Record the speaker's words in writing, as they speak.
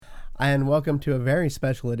and welcome to a very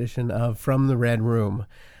special edition of From the Red Room.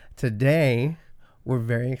 Today, we're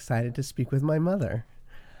very excited to speak with my mother.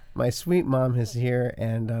 My sweet mom is here,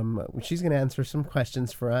 and she's going to answer some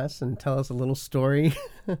questions for us and tell us a little story.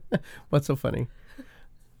 What's so funny?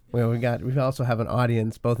 Well, we also have an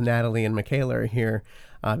audience. Both Natalie and Michaela are here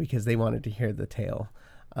because they wanted to hear the tale.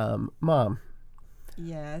 Mom.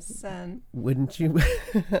 Yes, son. Wouldn't you?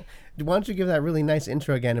 Why don't you give that really nice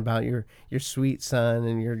intro again about your sweet son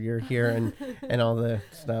and you're here and all the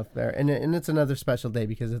stuff there. And it's another special day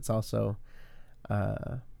because it's also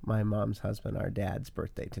my mom's husband, our dad's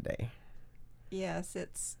birthday today. Yes,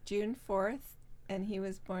 it's June 4th, and he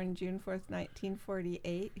was born June 4th,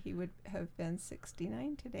 1948. He would have been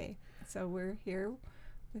 69 today. So we're here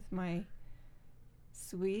with my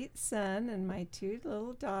sweet son and my two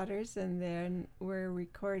little daughters, and then we're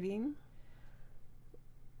recording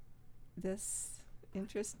this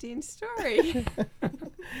interesting story.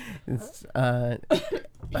 It's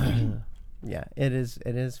yeah, it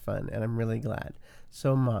is fun, and I'm really glad.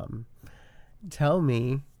 So, Mom, tell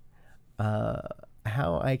me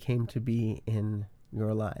how I came to be in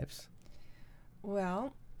your lives.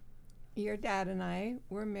 Well, your dad and I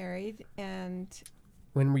were married, and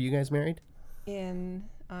when were you guys married?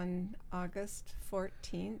 on August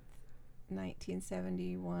 14th,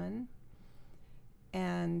 1971,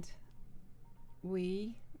 and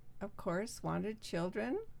we, of course, wanted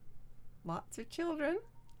children, lots of children.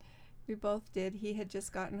 We both did. He had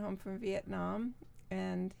just gotten home from Vietnam,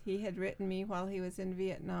 and he had written me while he was in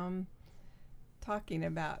Vietnam talking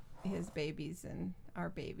about his babies and our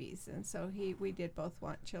babies, and so we did both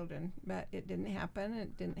want children, but it didn't happen,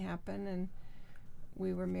 and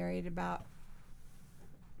we were married about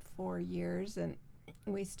 4 years, and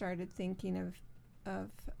we started thinking of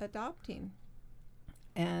adopting.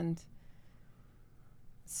 And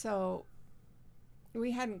so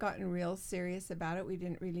we hadn't gotten real serious about it. We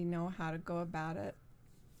didn't really know how to go about it.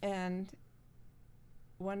 And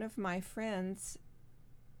one of my friends'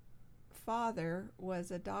 father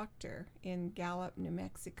was a doctor in Gallup, New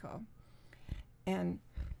Mexico. And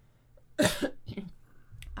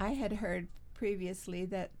I had heard previously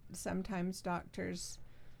that sometimes doctors,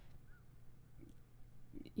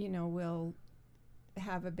 will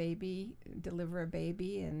have a baby, deliver a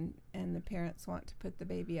baby, and the parents want to put the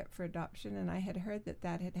baby up for adoption. And I had heard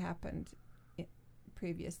that had happened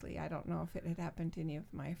previously. I don't know if it had happened to any of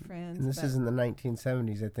my friends. And this is in the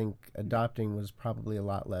 1970s. I think adopting was probably a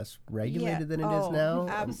lot less regulated than it is now.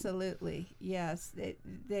 Absolutely, yes.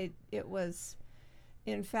 It was,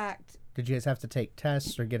 in fact. Did you guys have to take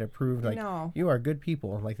tests or get approved? Like, no. You are good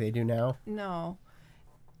people, like they do now? No.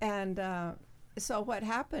 And so what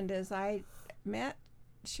happened is I met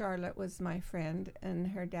Charlotte, was my friend, and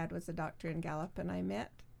her dad was a doctor in Gallup, and I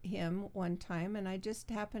met him one time, and I just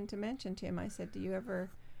happened to mention to him, I said, do you ever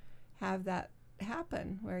have that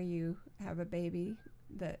happen where you have a baby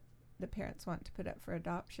that the parents want to put up for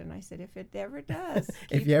adoption? I said, if it ever does,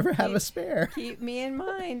 if you ever have a spare, keep me in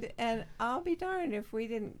mind, and I'll be darned if we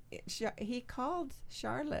didn't. He called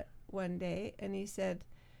Charlotte one day, and he said,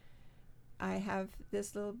 I have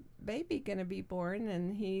this little baby going to be born,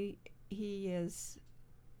 and he is,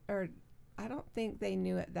 or I don't think they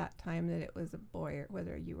knew at that time that it was a boy, or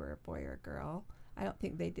whether you were a boy or a girl. I don't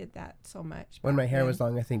think they did that so much. When my hair was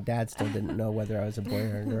long, I think Dad still didn't know whether I was a boy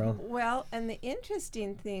or a girl. Well, and the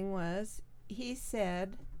interesting thing was, he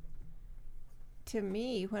said to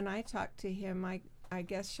me when I talked to him, I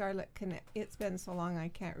guess Charlotte it's been so long I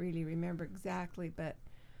can't really remember exactly, but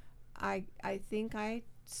I think I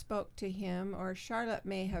spoke to him, or Charlotte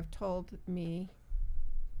may have told me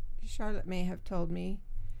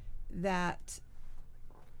that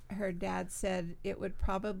her dad said it would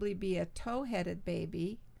probably be a tow-headed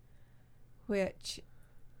baby, which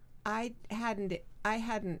I hadn't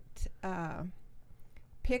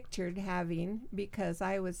pictured having, because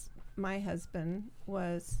my husband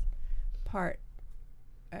was part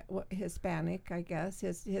Hispanic, I guess.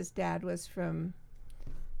 His dad was from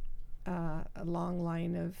a long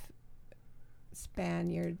line of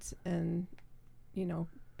Spaniards and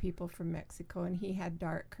people from Mexico, and he had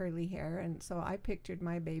dark curly hair, and so I pictured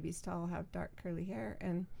my babies to all have dark curly hair.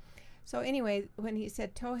 And so anyway, when he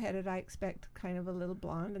said tow-headed, I expect kind of a little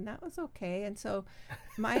blonde, and that was okay. And so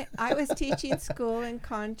I was teaching school in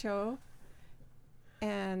Concho,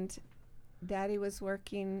 and Daddy was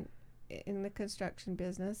working in the construction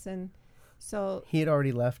business, and so he had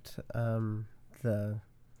already left the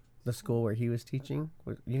school where he was teaching.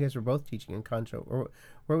 You guys were both teaching in Concho, or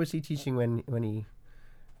where was he teaching when he?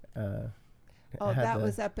 That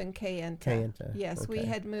was up in Kayenta. Kayenta. Yes, okay. We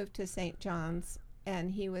had moved to St. John's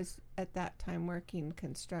and he was at that time working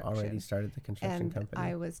construction. Already started the construction and company.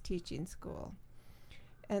 I was teaching school.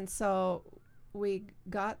 And so we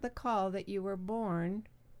got the call that you were born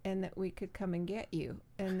and that we could come and get you,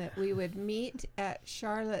 and that we would meet at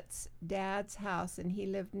Charlotte's dad's house, and he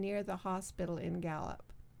lived near the hospital in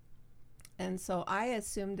Gallup. And so I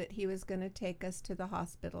assumed that he was going to take us to the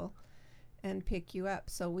hospital and pick you up.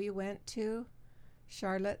 So we went to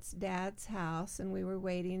Charlotte's dad's house, and we were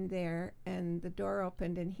waiting there, and the door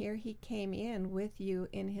opened, and here he came in with you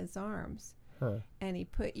in his arms. Huh. And he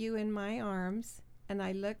put you in my arms, and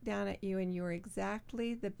I looked down at you, and you were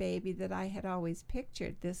exactly the baby that I had always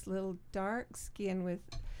pictured. This little dark skin with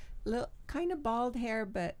little kind of bald hair,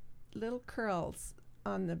 but little curls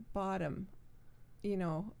on the bottom, you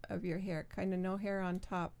know, of your hair. Kind of no hair on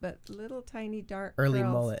top, but little tiny dark Early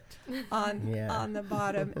curls mullet. on the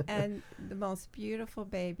bottom. And the most beautiful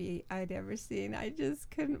baby I'd ever seen. I just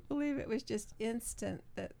couldn't believe it. It was just instant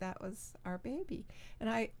that was our baby. And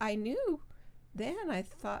I knew then, I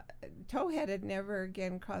thought Towhead had never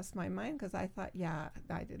again crossed my mind, because I thought, yeah,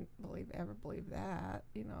 I didn't ever believe that,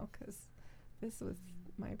 you know, because this was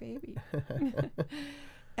my baby.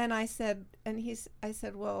 And I said,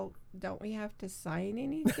 well, don't we have to sign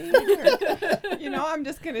anything? Or, you know, I'm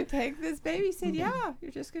just going to take this baby. He said, yeah, you're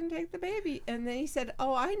just going to take the baby. And then he said,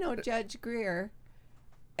 oh, I know Judge Greer.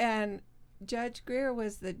 And Judge Greer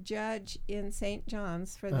was the judge in St.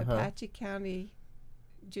 John's for the Apache County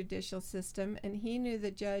judicial system, and he knew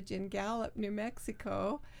the judge in Gallup, New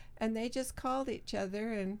Mexico, and they just called each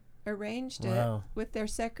other and arranged it with their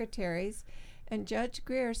secretaries. And Judge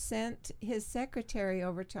Greer sent his secretary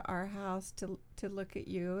over to our house to look at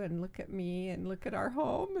you and look at me and look at our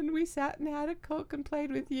home, and we sat and had a Coke and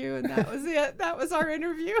played with you, and that was it. That was our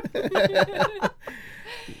interview.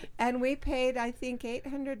 And we paid, I think,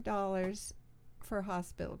 $800 for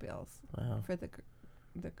hospital bills. Wow. For the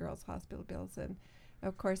girls' hospital bills. And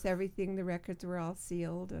of course, everything, the records were all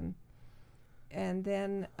sealed. And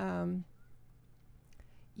then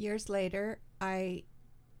years later, I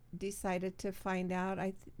decided to find out.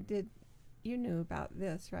 You knew about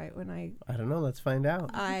this, right? When I don't know. Let's find out.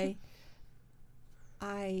 I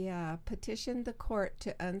petitioned the court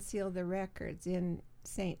to unseal the records in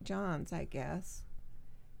St. John's, I guess.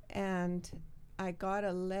 And I got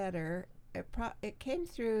a letter. It came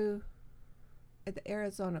through the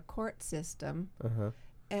Arizona court system,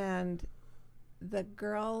 and the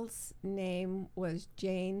girl's name was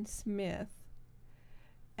Jane Smith,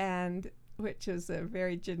 and which is a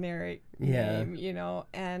very generic name, you know,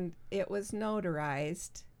 and it was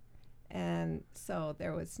notarized, and so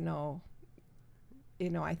there was no, you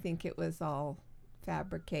know, I think it was all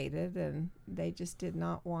fabricated, and they just did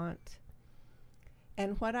not want.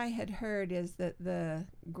 And what I had heard is that the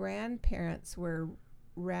grandparents were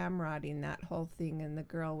ramrodding that whole thing, and the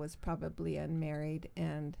girl was probably unmarried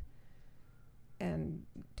and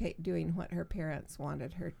doing what her parents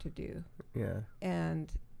wanted her to do. Yeah.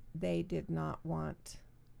 And they did not want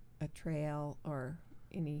a trail or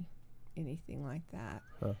anything like that.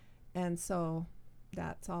 Huh. And so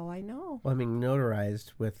that's all I know. Well, I mean,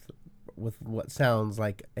 notarized with what sounds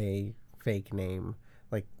like a fake name.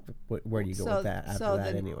 Like, where do you go with that after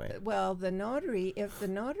that anyway? Well, the notary, if the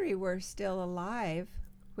notary were still alive,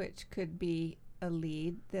 which could be a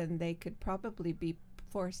lead, then they could probably be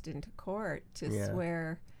forced into court to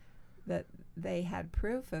swear that they had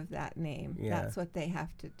proof of that name. Yeah. That's what they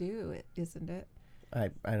have to do, isn't it? I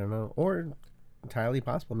don't know. Or entirely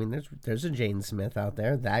possible. I mean, there's a Jane Smith out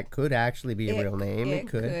there. That could actually be a real name. It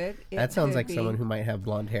could. That sounds like someone who might have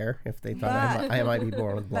blonde hair if they thought I might be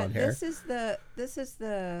born with blonde hair. This is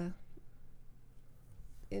the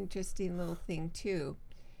interesting little thing too.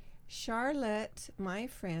 Charlotte, my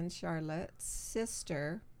friend Charlotte's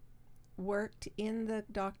sister, worked in the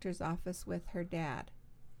doctor's office with her dad.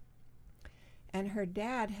 And her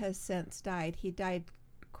dad has since died. He died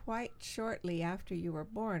quite shortly after you were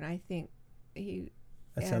born. I think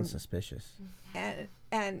that sounds suspicious.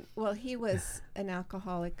 And well, he was an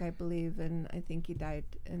alcoholic, I believe, and I think he died,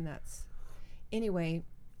 and that's anyway.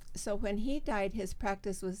 So when he died, his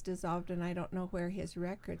practice was dissolved, and I don't know where his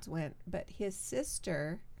records went. But his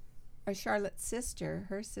sister, or Charlotte's sister,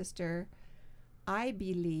 her sister, I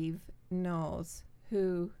believe, knows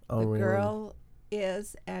who the girl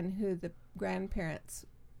is and who the grandparents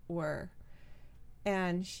were.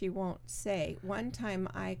 And she won't say. One time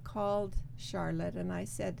I called Charlotte and I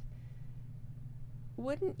said,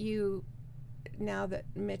 wouldn't you, now that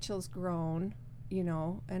Mitchell's grown, you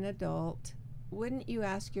know, an adult, wouldn't you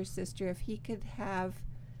ask your sister if he could have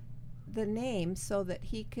the name so that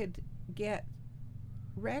he could get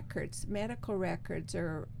records, medical records,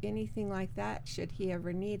 or anything like that, should he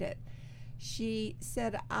ever need it. She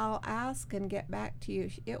said, I'll ask and get back to you.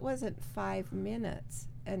 It wasn't 5 minutes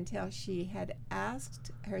until she had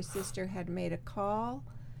asked. Her sister had made a call,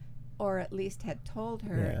 or at least had told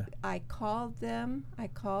her. Yeah. I called them. I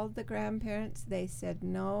called the grandparents. They said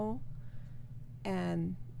no,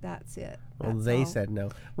 and that's it. Well, That's they all. said no.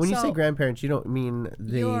 When you say So, grandparents, you don't mean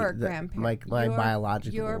your the grandparents. my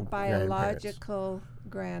biological Your grandparents. biological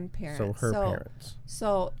grandparents. So her parents.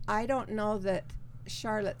 So I don't know that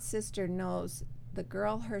Charlotte's sister knows the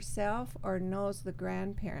girl herself or knows the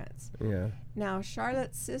grandparents. Yeah. Now,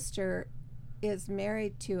 Charlotte's sister is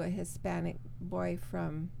married to a Hispanic boy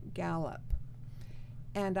from Gallup.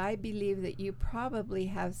 And I believe that you probably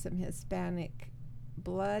have some Hispanic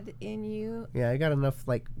blood in you. Yeah, I got enough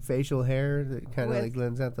like facial hair that kind of With- like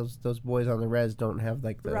lends out. Those boys on the res don't have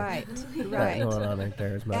like the Right, that right. going on right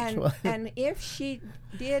there as much. And if she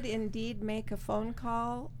did indeed make a phone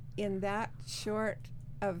call in that short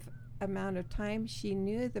of amount of time, she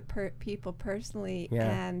knew the people personally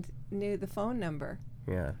Yeah. and knew the phone number.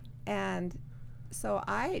 Yeah. And so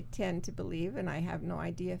I tend to believe, and I have no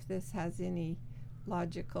idea if this has any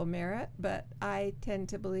logical merit, but I tend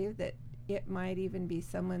to believe that it might even be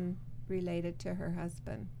someone related to her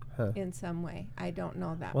husband Huh. in some way. I don't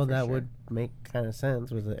know that. Well, for that sure. would make kind of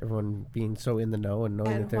sense with everyone being so in the know and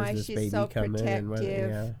knowing And that there's why this she's baby so coming. And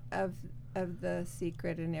protective of the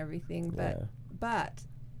secret and everything. But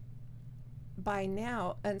by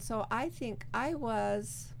now, and so I think I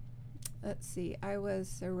was, let's see, I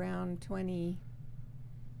was around 20.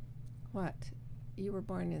 What? You were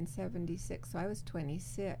born in 76, so I was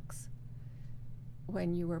 26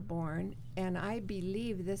 when you were born, and I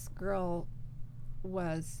believe this girl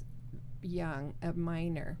was young, a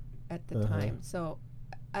minor at the time. So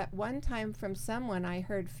at one time from someone I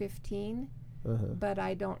heard 15, but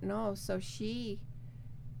I don't know. So she,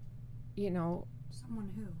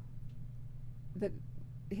 Someone who?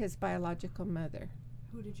 his biological mother.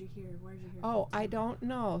 Who did you hear? Where did you hear? Oh, I don't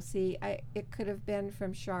know. See, it could have been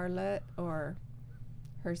from Charlotte, or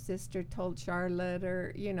her sister told Charlotte,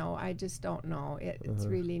 or, I just don't know. It's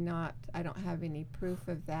really not, I don't have any proof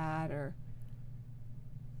of that or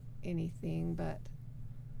anything, but.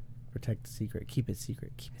 Protect the secret. Keep it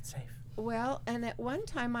secret. Keep it safe. Well, and at one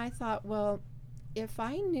time I thought, well, if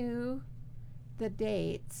I knew the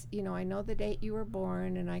dates, I know the date you were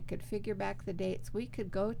born, and I could figure back the dates, we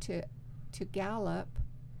could go to Gallup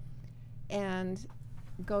and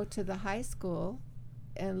go to the high school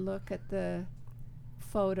and look at the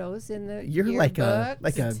photos in the You're like a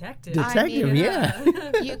yearbooks. Detective. detective, I mean,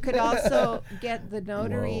 yeah. You could also get the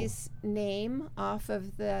notary's name off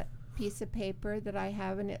of the piece of paper that I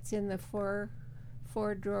have, and it's in the four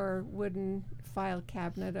drawer wooden file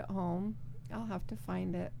cabinet at home. I'll have to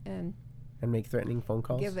find it and And make threatening phone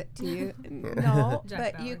calls. give it to you. No,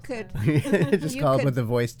 Jack but you Bauer could. Just You call up could- with the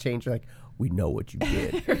voice change. Like, we know what you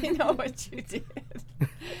did. We know what you did.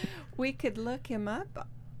 We could look him up,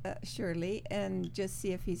 surely, and just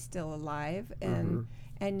see if he's still alive. And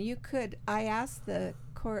you could. I asked the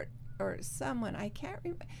court or someone. I can't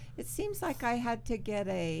remember. It seems like I had to get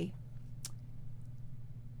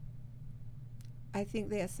I think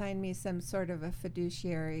they assigned me some sort of a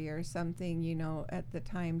fiduciary or something, at the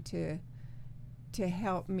time to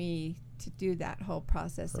help me to do that whole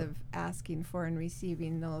process of asking for and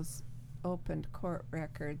receiving those opened court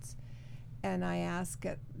records. And I asked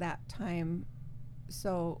at that time,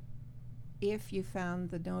 so if you found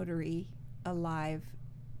the notary alive,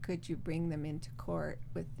 could you bring them into court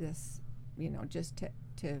with this, just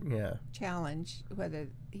to Yeah. challenge whether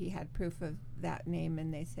he had proof of that name?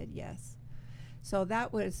 And they said yes. So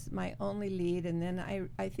that was my only lead. And then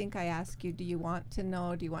I think I asked you, do you want to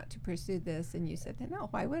know? Do you want to pursue this? And you said, no,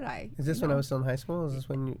 why would I? Is this when I was still in high school? Is this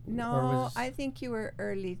when you? or No, was I think you were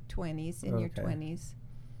early 20s, in your Okay. 20s.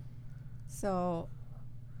 So,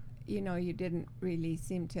 you didn't really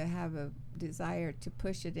seem to have a desire to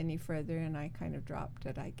push it any further, and I kind of dropped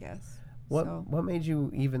it, I guess. So What made you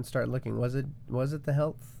even start looking? Was it the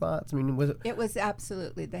health thoughts? I mean, was it? it was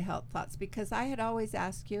absolutely the health thoughts, because I had always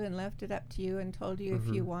asked you and left it up to you and told you if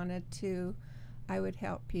you wanted to, I would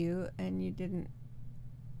help you, and you didn't.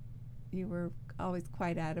 You were always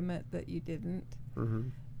quite adamant that you didn't.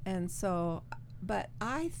 And so, but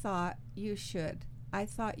I thought you should. I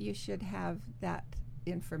thought you should have that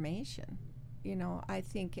information. I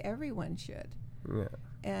think everyone should. Yeah.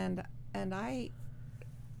 And I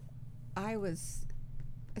was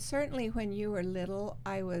certainly, when you were little,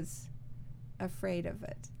 I was afraid of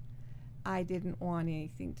it. I didn't want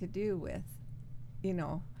anything to do with,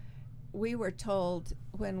 we were told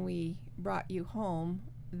when we brought you home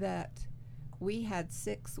that we had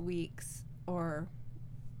 6 weeks, or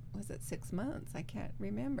was it 6 months? I can't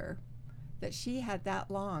remember. That she had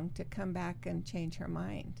that long to come back and change her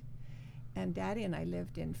mind. And Daddy and I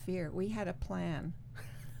lived in fear. We had a plan.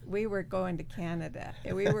 We were going to Canada.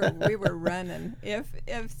 We were running.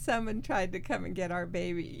 If someone tried to come and get our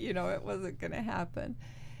baby, you know, it wasn't going to happen.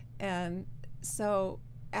 And so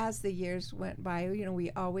as the years went by, you know, we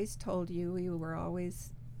always told you, we were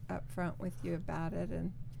always upfront with you about it,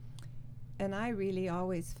 and I really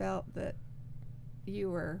always felt that you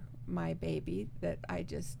were my baby, that I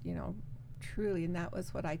just, you know, truly, and that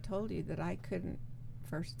was what I told you, that I couldn't,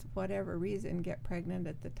 for whatever reason, get pregnant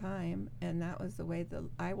at the time, and that was the way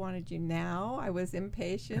I wanted you now. I was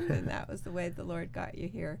impatient, and that was the way the Lord got you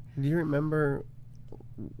here. Do you remember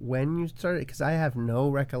when you started? Because I have no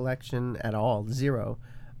recollection at all, zero,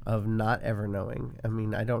 of not ever knowing. I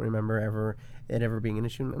mean, I don't remember it ever being an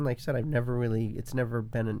issue. And like I said, it's never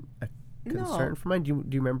been a concern for mine. Do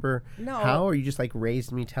you remember how, or you just like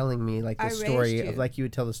raised me telling me like the story of, like you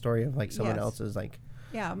would tell the story of like someone else's like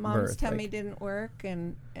mom's birth, tummy didn't work,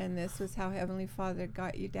 and this was how Heavenly Father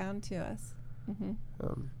got you down to us. Mm-hmm.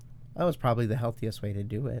 That was probably the healthiest way to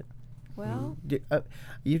do it. Well,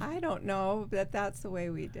 I don't know that that's the way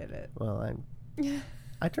we did it. Well,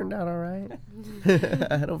 I turned out all right.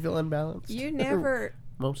 I don't feel unbalanced. You never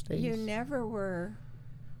most days. You never were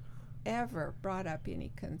ever brought up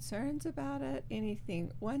any concerns about it,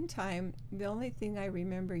 anything. One time, the only thing I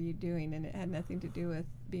remember you doing, and it had nothing to do with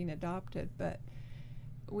being adopted, but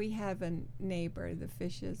we have a neighbor, the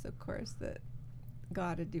Fishes, of course, that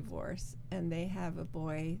got a divorce, and they have a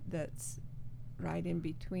boy that's right in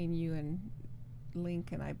between you and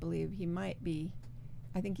Lincoln, I believe. He might be,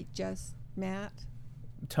 I think he just, Matt?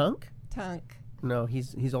 Tunk? No,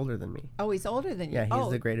 he's older than me. Oh, he's older than you? Yeah, he's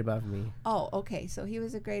the grade above me. Oh, okay, so he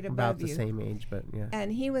was a grade above About you. the same age, but yeah.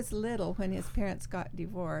 And he was little when his parents got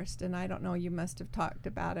divorced, and I don't know, you must have talked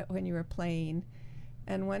about it when you were playing.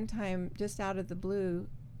 And one time, just out of the blue,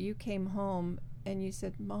 you came home and you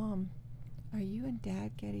said, "Mom, are you and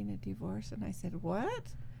Dad getting a divorce?" And I said,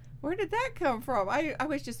 "What? Where did that come from?" I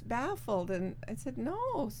was just baffled, and I said,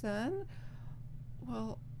 "No, son.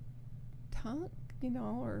 Well, Tunk, you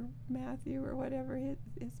know, or Matthew or whatever,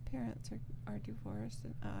 his parents are divorced."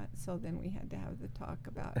 And so then we had to have the talk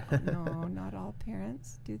about, no, not all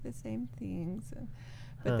parents do the same things.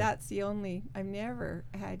 But that's the only, I've never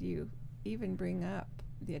had you even bring up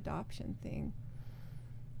the adoption thing.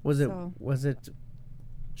 Was it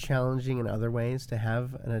challenging in other ways to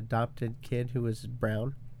have an adopted kid who was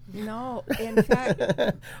brown? No, in fact.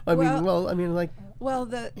 Well,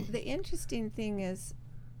 the interesting thing is,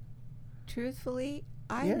 truthfully,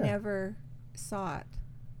 I never saw it.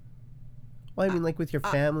 Well, I mean, like with your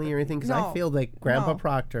family or anything, because I feel like Grandpa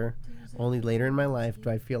Proctor, only later in my life do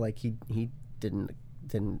I feel like he wasn't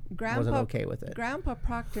okay with it. Grandpa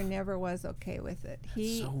Proctor never was okay with it.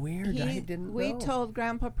 That's so weird. I didn't know. We told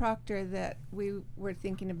Grandpa Proctor that we were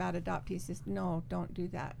thinking about adopting. He says, "No, don't do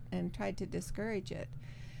that," and tried to discourage it.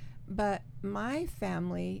 But my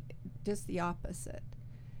family, just the opposite.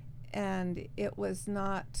 And it was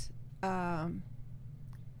not... Didn't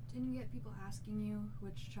you get people asking you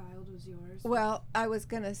which child was yours? Well, I was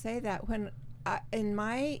going to say that. When in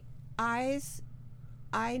my eyes,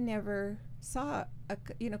 I never saw,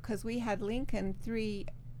 because we had Lincoln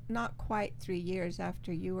not quite 3 years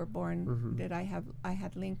after you were born, I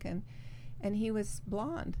had Lincoln, and he was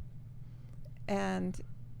blonde. And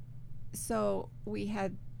so we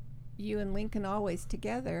had you and Lincoln always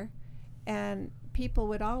together, and people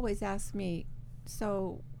would always ask me,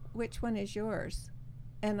 "So which one is yours?"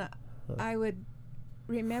 And I would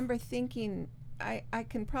remember thinking, I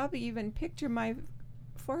can probably even picture my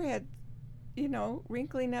forehead,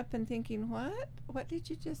 wrinkling up and thinking, what did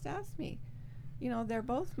you just ask me? They're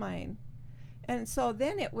both mine. And so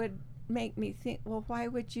then it would make me think, well, why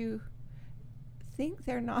would you think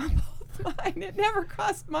they're not both mine? It never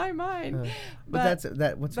crossed my mind. But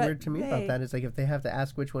what's weird to me about that is, like, if they have to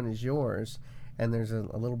ask which one is yours, and there's a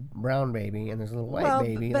little brown baby and there's a little white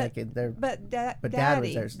baby, Dad was there.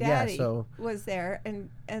 Daddy was there,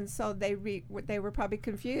 and so they were probably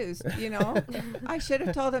confused. I should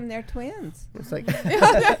have told them they're twins. It's like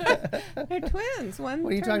they're twins. One.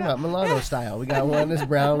 What are you talking about? Milano style. We got one is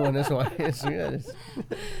brown, one is white. It's good.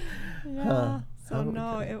 Yeah. So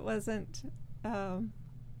no, it wasn't.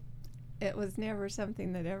 It was never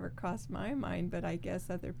something that ever crossed my mind, but I guess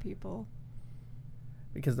other people.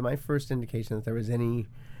 Because my first indication that there was anything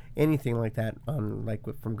like that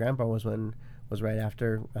from Grandpa was right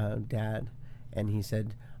after Dad, and he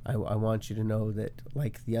said, I want you to know that,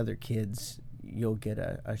 like the other kids, you'll get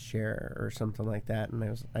a share or something like that.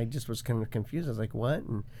 And I just was kind of confused. I was like, what?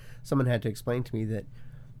 And someone had to explain to me that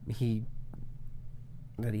he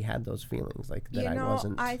had those feelings, like that I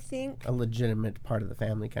wasn't I think a legitimate part of the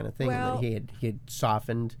family kind of thing. Well, that he had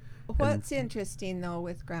softened. what's interesting though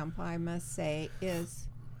with Grandpa, I must say, is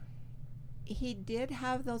he did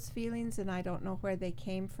have those feelings, and I don't know where they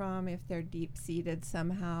came from, if they're deep-seated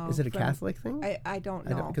somehow. Is it a Catholic thing? I don't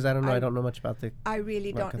know. Because I don't know. I don't know much about the. I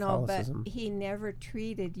really about don't know, but Catholicism. he never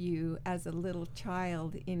treated you as a little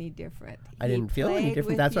child any different. I He didn't feel any played different.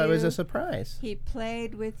 with That's why it was you. a surprise. He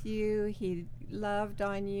played with you. He loved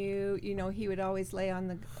on you. You know, he would always lay on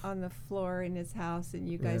the floor in his house, and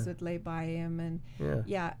you guys would lay by him. And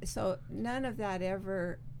Yeah. so none of that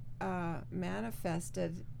ever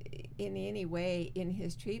manifested in any way in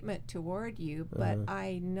his treatment toward you. But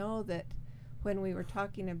I know that when we were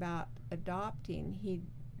talking about adopting, he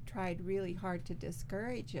tried really hard to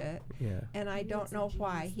discourage it. Yeah. And I Maybe don't it's a know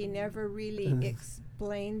why. genes He thing. never really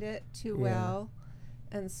explained it too Yeah. well.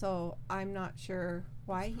 And so I'm not sure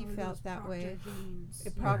why he Probably felt those that way. Proctor genes.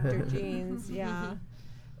 Proctor genes, yeah.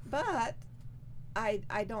 But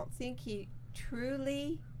I don't think he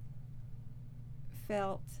truly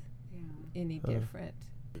felt Yeah. any different.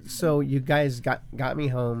 So you guys got me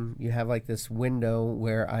home. You have like this window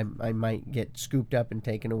where I might get scooped up and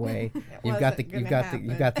taken away. You've got the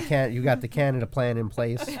Canada plan in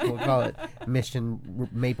place. We'll call it Mission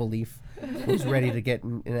Maple Leaf. It's ready to get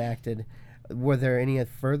enacted. Were there any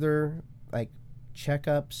further like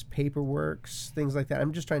checkups, paperworks, things like that?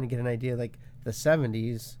 I'm just trying to get an idea, like the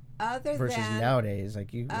 70s Other versus than nowadays.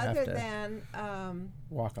 Like you have other to than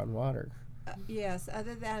walk on water. yes,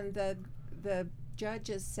 other than the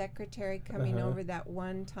judge's secretary coming over that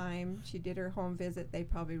one time, she did her home visit. They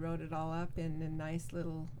probably wrote it all up in a nice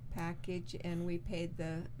little package, and we paid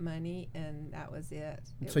the money, and that was it.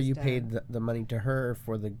 So you paid the money to her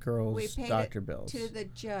for the girl's we paid doctor it bills. to the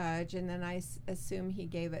judge, and then I assume he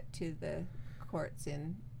gave it to the courts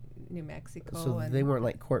in New Mexico. So and they weren't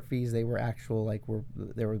like court fees; they were actual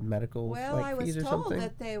they were medical well, like I was fees or told something.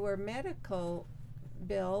 that they were medical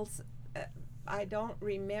bills. I don't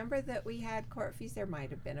remember that we had court fees. There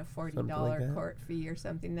might have been a $40 Something like that? court fee or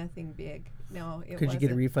something. Nothing big. No, it Could wasn't. you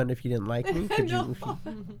get a refund if you didn't like me? Could No.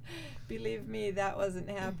 you? Believe me, that wasn't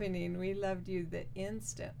happening. We loved you the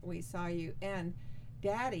instant we saw you, and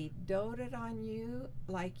Daddy doted on you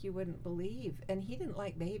like you wouldn't believe. And he didn't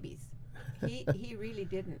like babies. He really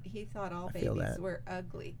didn't. He thought all I feel babies that. were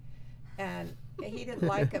ugly, and he didn't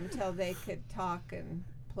like them till they could talk and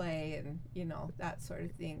play and that sort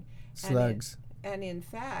of thing. Slugs. And in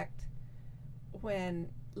fact, when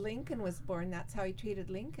Lincoln was born, that's how he treated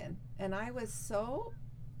Lincoln. And I was so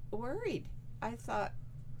worried. I thought,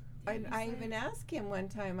 I even asked him one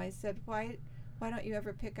time, I said, why don't you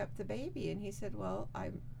ever pick up the baby? And he said, well, I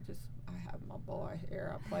have my boy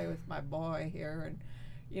here. I play with my boy here. And,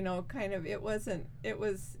 it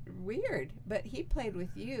was weird. But he played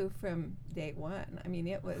with you from day one. I mean,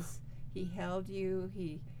 he held you,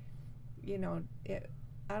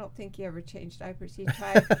 I don't think he ever changed diapers. He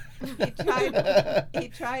tried. He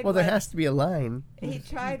tried. Well, there once. has to be a line. He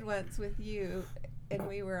tried once with you, and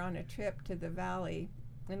we were on a trip to the valley,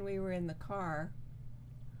 and we were in the car,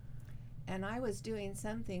 and I was doing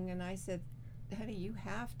something, and I said, honey, you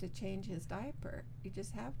have to change his diaper. You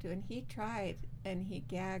just have to. And he tried, and he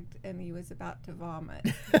gagged, and he was about to vomit.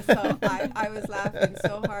 So I was laughing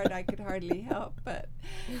so hard I could hardly help, but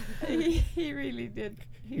he really did.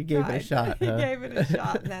 He gave it a shot, He huh? gave it a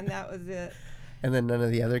shot, and then that was it. And then none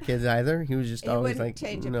of the other kids either. He was just He always wouldn't like,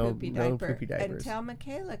 change no, a poopy no diaper poopy diapers. until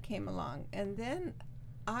Michaela came along, and then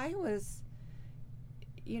I was,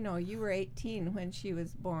 you were 18 when she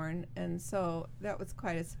was born, and so that was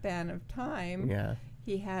quite a span of time. Yeah.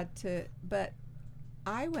 He had to, but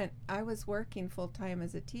I was working full time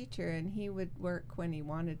as a teacher, and he would work when he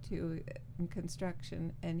wanted to in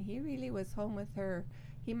construction, and he really was home with her.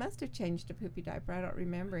 He must have changed a poopy diaper. I don't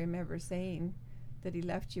remember him ever saying that he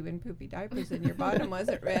left you in poopy diapers and your bottom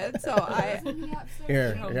wasn't red. So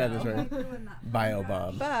Here, this one. Bio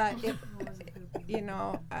Bob. But if,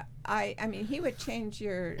 I mean, he would change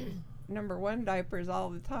your number one diapers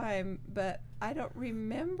all the time, but I don't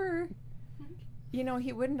remember.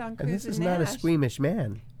 He wouldn't on And Cruz this is and not a Nash. squeamish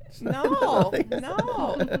man. No.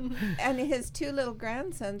 And his two little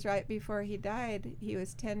grandsons, right before he died, he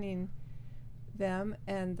was tending them,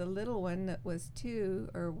 and the little one that was 2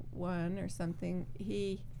 or 1 or something,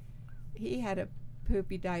 he had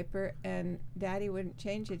poopy diaper, and Daddy wouldn't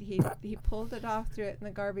change it. He pulled it off, threw it in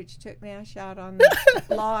the garbage, took Nash out on the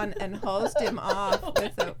lawn, and hosed him off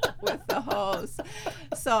with the hose.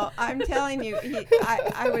 So I'm telling you,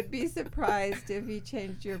 I would be surprised if he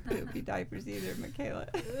changed your poopy diapers either, Michaela.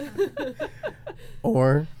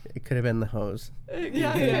 Or it could have been the hose.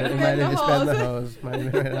 Yeah, It might have just been the hose. Might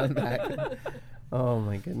have been right on the back. Oh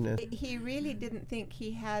my goodness. He really didn't think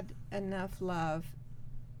he had enough love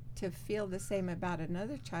to feel the same about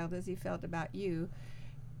another child as he felt about you.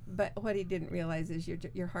 But what he didn't realize is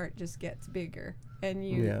your heart just gets bigger, and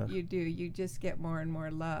you just get more and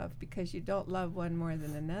more love, because you don't love one more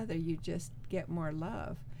than another. You just get more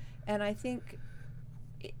love. And I think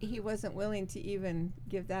he wasn't willing to even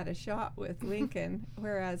give that a shot with Lincoln,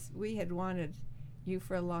 whereas we had wanted you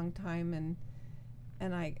for a long time, and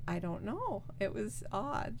I don't know. It was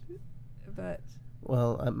odd, but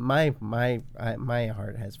Well, my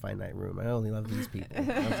heart has finite room. I only love these people.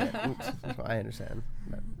 Okay. Oops. I understand.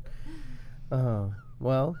 Oh,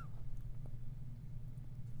 well,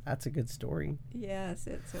 that's a good story. yes,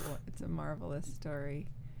 it's a marvelous story.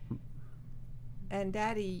 And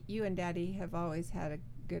Daddy, you and Daddy have always had a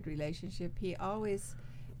good relationship.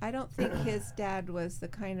 I don't think his dad was the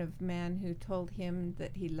kind of man who told him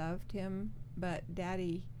that he loved him, but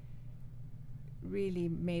Daddy really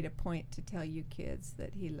made a point to tell you kids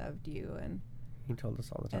that he loved you, and He told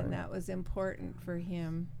us all the time. and that was important for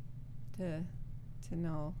him to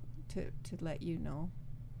know, to let you know.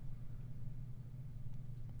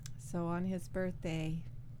 So on his birthday,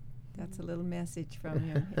 that's a little message from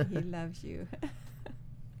him. He loves you.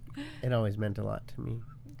 It always meant a lot to me.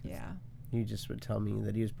 Yeah. He just would tell me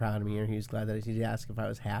that he was proud of me, or he was glad that he'd ask if I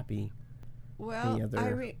was happy. Well,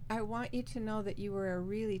 I want you to know that you were a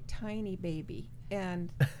really tiny baby,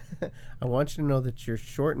 and I want you to know that you're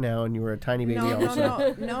short now, and you were a tiny baby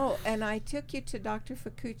also. no. And I took you to Dr.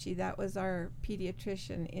 Fukuchi. That was our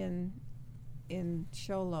pediatrician in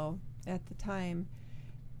Sholo at the time.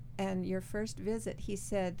 And your first visit, he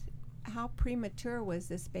said, "How premature was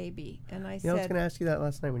this baby?" And I I was said, going to ask you that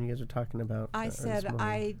last night when you guys were talking about. I or this said,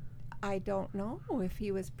 morning. I don't know if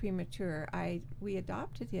he was premature. We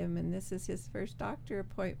adopted him, and this is his first doctor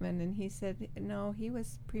appointment. And he said, no, he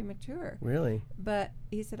was premature. Really? But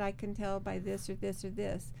he said, I can tell by this or this or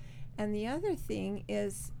this. And the other thing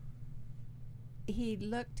is, he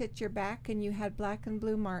looked at your back, and you had black and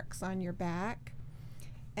blue marks on your back.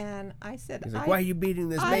 And I said, He's like, why are you beating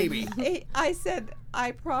this baby? I said,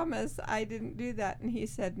 I promise I didn't do that. And he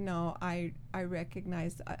said, no, I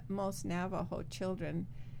recognize most Navajo children,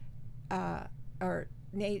 I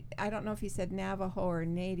don't know if he said Navajo or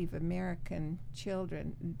Native American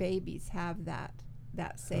children, babies have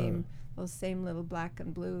those same little black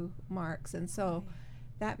and blue marks. And so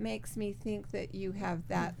that makes me think that you have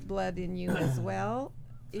that blood in you as well.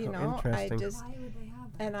 You know, interesting. Why would they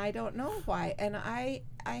have that? And I don't know why. And I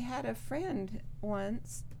had a friend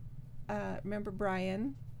once, remember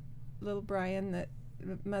Brian, little Brian that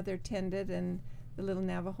mother tended, and the little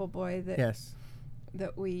Navajo boy that Yes.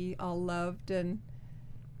 that we all loved, and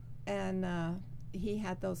he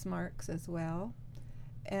had those marks as well.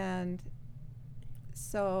 And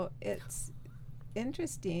so it's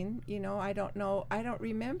interesting, you know. I don't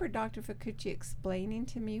remember Dr. Fukuchi explaining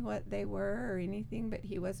to me what they were or anything, but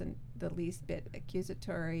he wasn't the least bit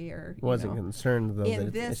accusatory or Wasn't concerned, though. in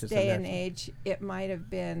that this it's just day a and natural- age, it might have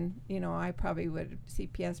been,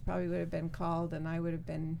 CPS probably would have been called, and I would have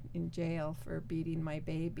been in jail for beating my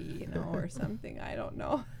baby, or something. I don't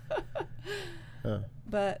know. Huh.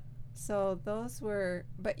 But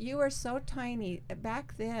you were so tiny.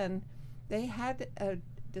 Back then, they had a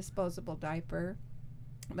disposable diaper,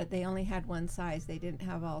 but they only had one size. They didn't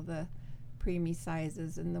have all the preemie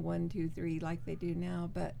sizes and the 1, 2, 3 like they do now,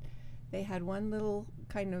 but they had one little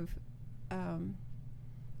kind of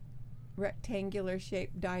rectangular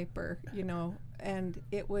shaped diaper, and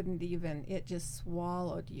it just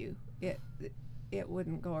swallowed you. It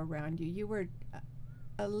wouldn't go around you. You were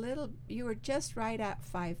just right at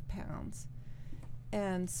 5 pounds.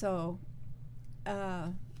 And so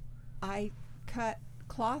I cut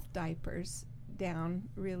cloth diapers down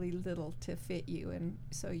really little to fit you, and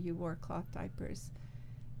so you wore cloth diapers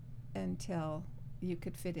until you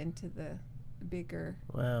could fit into the bigger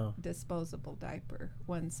Wow. disposable diaper,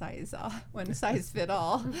 one size fit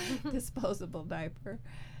all disposable diaper.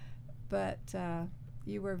 But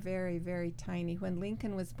you were very, very tiny. When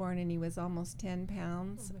Lincoln was born and he was almost 10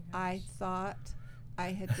 pounds, I thought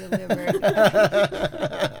I had delivered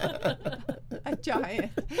a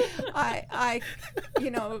giant. I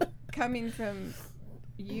coming from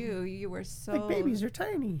you were so Like babies are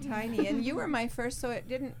tiny. tiny, and you were my first, so you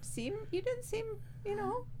didn't seem,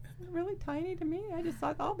 really tiny to me. I just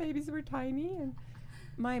thought all babies were tiny, and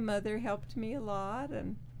my mother helped me a lot,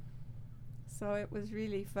 and so it was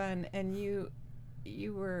really fun. And you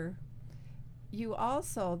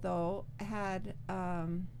also though had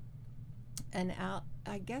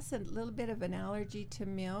I guess a little bit of an allergy to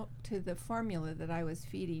milk, to the formula that I was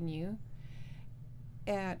feeding you.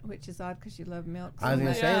 And which is odd because you love milk so I was going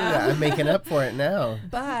much. to say that. I'm making up for it now.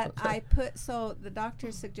 But so the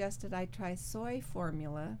doctor suggested I try soy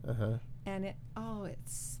formula, Uh-huh. and it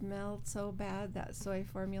smelled so bad, that soy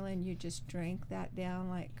formula, and you just drank that down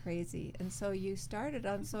like crazy. And so you started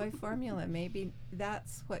on soy formula. Maybe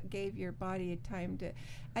that's what gave your body a time to,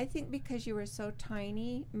 I think because you were so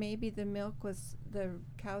tiny, maybe the milk was the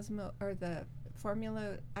cow's milk or the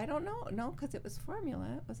formula. I don't know. No, because it was formula.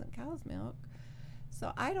 It wasn't cow's milk.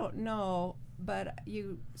 So I don't know, but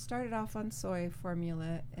you started off on soy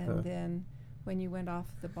formula, and then when you went off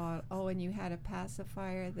the bottle, and you had a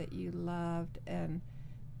pacifier that you loved, and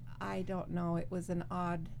I don't know, it was an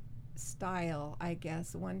odd style, I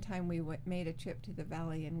guess. One time we made a trip to the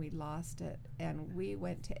valley and we lost it, and we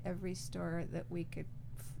went to every store that we could,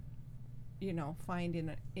 find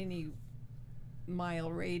in any mile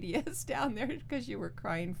radius down there because you were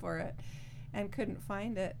crying for it and couldn't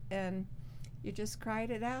find it, and you just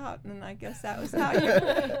cried it out, and I guess that was how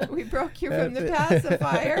we broke you from the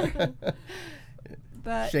pacifier.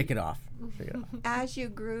 But Shake it off. Shake it off. as you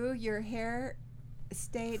grew, your hair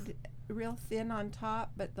stayed real thin on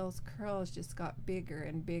top, but those curls just got bigger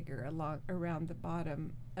and bigger around the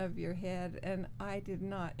bottom of your head, and I did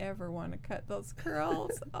not ever want to cut those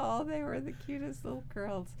curls. Oh, they were the cutest little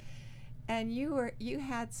curls. And you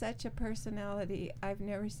had such a personality. I've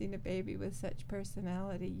never seen a baby with such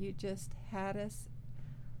personality. You just had us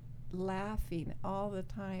laughing all the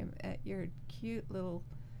time at your cute little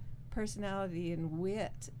personality and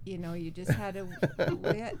wit. You just had a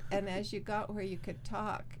wit. And as you got where you could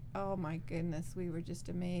talk, oh my goodness, we were just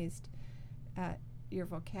amazed at your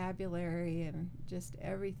vocabulary and just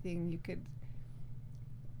everything you could.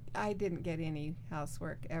 I didn't get any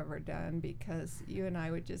housework ever done because you and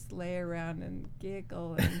I would just lay around and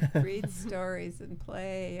giggle and read stories and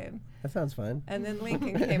play, and That sounds fun. then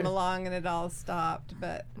Lincoln came along and it all stopped.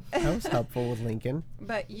 But That was helpful with Lincoln.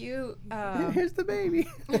 but you, Here's the baby.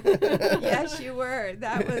 yes, you were.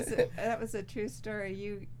 That was a true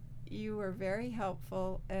story. You were very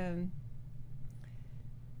helpful, and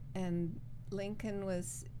Lincoln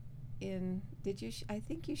was in. Did you? I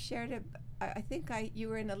think you shared it. I think you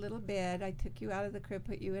were in a little bed. I took you out of the crib,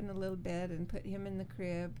 put you in a little bed, and put him in the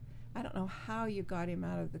crib. I don't know how you got him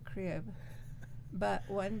out of the crib, but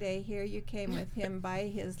one day here you came with him by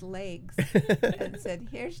his legs and said,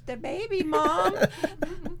 "Here's the baby, Mom."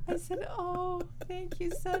 I said, "Oh, thank you,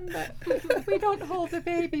 son, but we don't hold the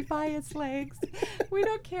baby by its legs. We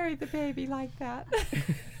don't carry the baby like that."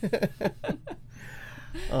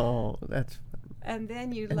 Oh, that's. And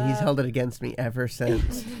then you And loved. he's held it against me ever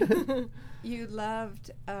since. You loved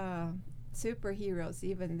superheroes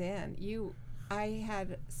even then. I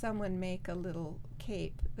had someone make a little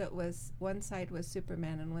cape that was, one side was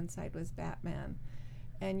Superman and one side was Batman.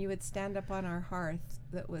 And you would stand up on our hearth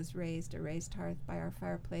that was a raised hearth by our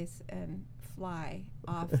fireplace, and fly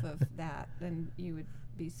off of that. And you would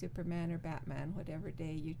be Superman or Batman, whatever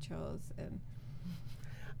day you chose. And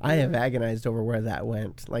I have agonized over where that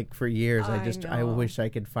went. Like for years, I know. wish I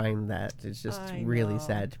could find that. It's just I really know.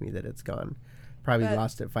 sad to me that it's gone. Probably But-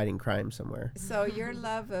 lost it fighting crime somewhere. so your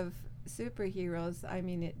love of superheroes, I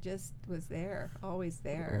mean, it just was there, always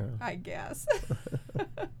there, Yeah. I guess.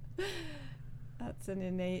 That's an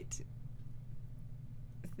innate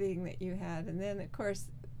thing that you had. And then, of course,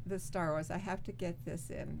 the Star Wars. I have to get this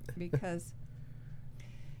in because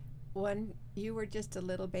when you were just a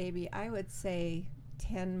little baby, I would say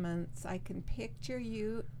 10 months, I can picture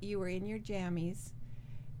you were in your jammies,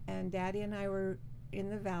 and Daddy and I were in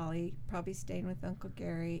the valley, probably staying with Uncle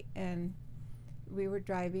Gary, and we were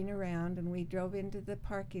driving around, and we drove into the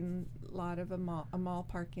parking lot of a mall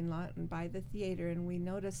parking lot, and by the theater, and we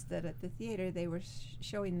noticed that at the theater they were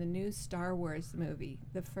showing the new Star Wars movie,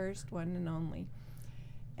 the first one and only.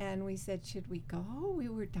 And we said, should we go? We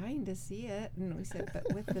were dying to see it. And we said,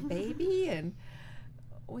 but with the baby? And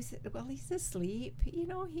we said, well, he's asleep. He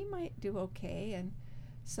might do okay. And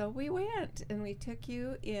so we went, and we took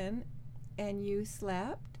you in, and you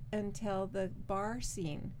slept until the bar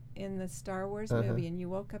scene in the Star Wars movie, and you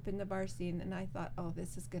woke up in the bar scene, and I thought, oh,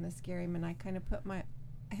 this is going to scare him. And I kind of put my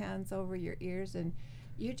hands over your ears, and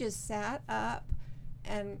you just sat up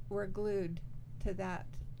and were glued to that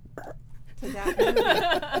to that movie.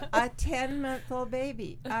 A 10-month-old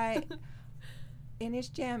baby. In his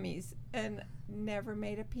jammies and never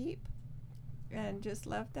made a peep. And just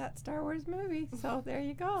loved that Star Wars movie. So there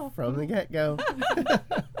you go. From the get-go.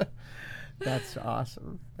 That's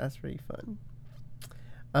awesome. That's really fun.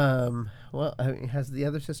 Well, has the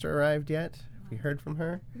other sister arrived yet? Have we heard from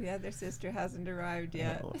her? The other sister hasn't arrived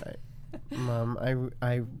yet. No, Mom,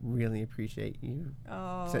 I really appreciate you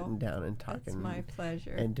sitting down and talking. It's my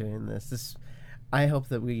pleasure. And doing this. I hope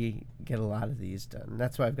that we get a lot of these done.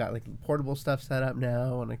 That's why I've got like portable stuff set up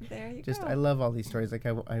now, and there you go. I love all these stories. Like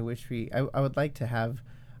I wish I would like to have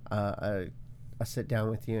a sit down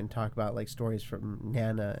with you and talk about like stories from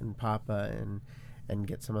Nana and Papa and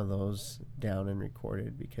get some of those down and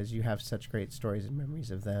recorded, because you have such great stories and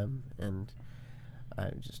memories of them, and I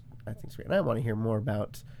think it's great. And I want to hear more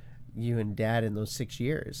about you and Dad in those 6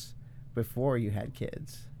 years before you had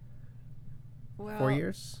kids. Well, 4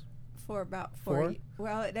 years? For about 4.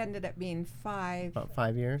 Well, it ended up being 5. About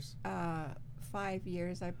 5 years? 5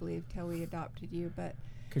 years, I believe, till we adopted you. But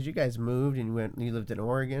because you guys moved and you lived in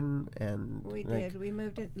Oregon, and we did. We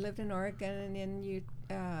lived in Oregon and in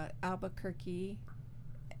Albuquerque,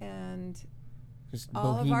 and just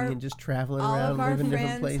bohemian, just traveling around, living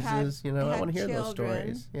different places. I want to hear those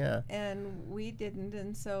stories. Yeah. And we didn't,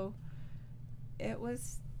 and so it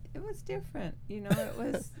was different.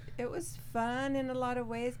 It was fun in a lot of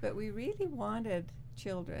ways, but we really wanted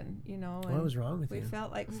children. And what was wrong with you? We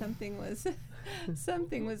felt like something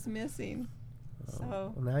was missing. Oh,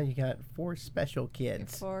 So well, now you got 4 special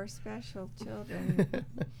kids. 4 special children,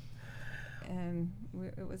 and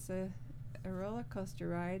it was a roller coaster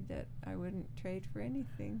ride that I wouldn't trade for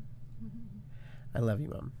anything. I love you,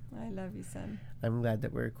 Mom. I love you, son. I'm glad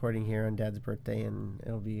that we're recording here on Dad's birthday, and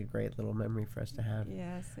it'll be a great little memory for us to have.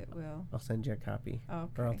 Yes, it will. I'll send you a copy.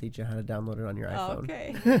 Okay. Or I'll teach you how to download it on your iPhone.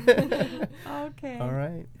 Okay. Okay. All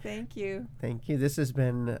right. Thank you. Thank you. This has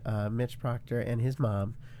been Mitch Proctor and his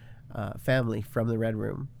mom, family from the Red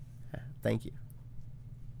Room. Thank you.